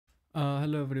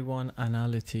Hello everyone,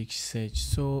 Analyticssage.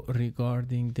 So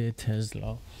regarding the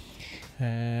Tesla,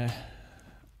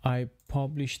 I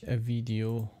published a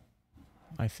video,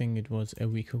 I think it was a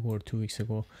week ago or 2 weeks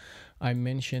ago. I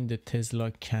mentioned that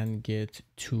Tesla can get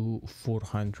to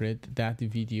 400. That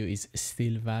video is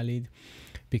still valid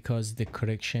because the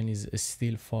correction is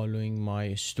still following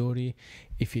my story.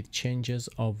 If it changes,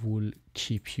 I will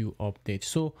keep you updated.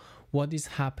 So what is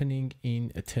happening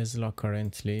in Tesla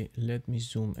currently? Let me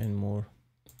zoom in more.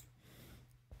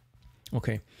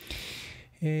 Okay.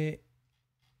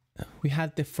 We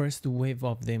had the first wave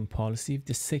of the impulsive.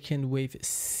 The second wave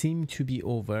seemed to be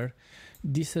over.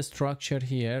 This structure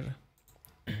here,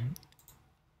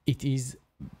 it is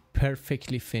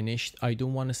perfectly finished. I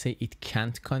don't want to say it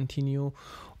can't continue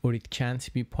or it can't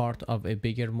be part of a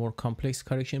bigger, more complex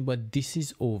correction, but this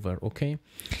is over. Okay,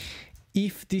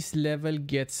 if this level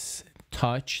gets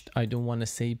touched, I don't want to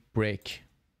say break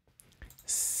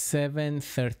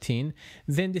 713,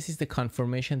 then this is the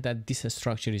confirmation that this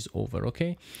structure is over.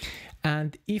 Okay,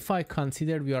 and if I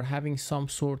consider we are having some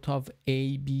sort of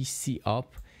ABC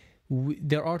up,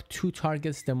 there are two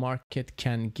targets the market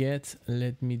can get.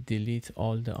 Let me delete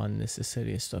all the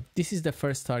unnecessary stuff. This is the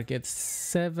first target,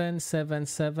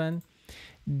 777.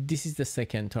 This is the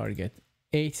second target,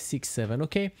 867.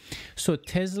 Okay, so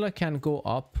Tesla can go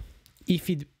up if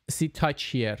it touch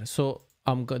here. So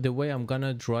the way I'm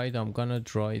gonna draw it, I'm gonna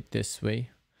draw it this way.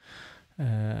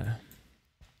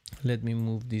 Let me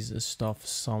move this stuff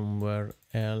somewhere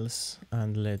else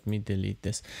and let me delete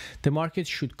this. The market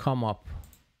should come up,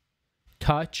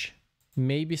 touch,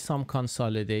 maybe some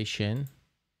consolidation,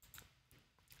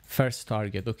 first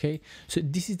target. Okay, so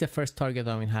this is the first target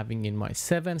I'm having in mind,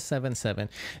 777.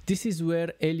 This is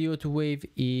where Elliottwave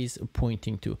is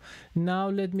pointing to. Now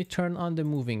let me turn on the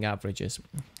moving averages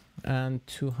and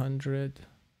 200.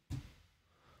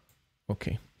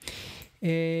 Okay,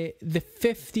 the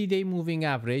 50-day moving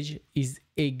average is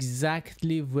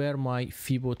exactly where my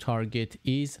Fibo target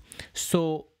is.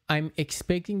 So I'm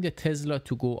expecting the Tesla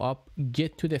to go up,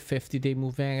 get to the 50-day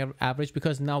moving average,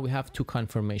 because now we have two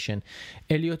confirmation.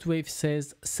 Elliottwave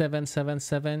says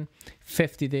 777,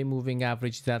 50-day moving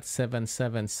average, that's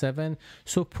 777.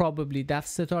 So probably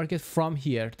that's the target. From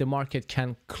here, the market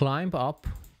can climb up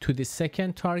to the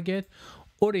second target,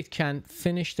 or it can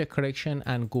finish the correction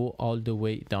and go all the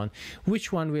way down.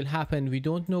 Which one will happen, we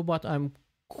don't know, but I'm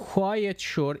quite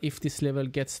sure if this level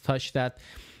gets touched that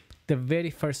the very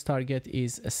first target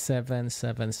is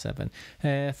 777.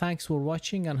 Thanks for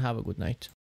watching and have a good night.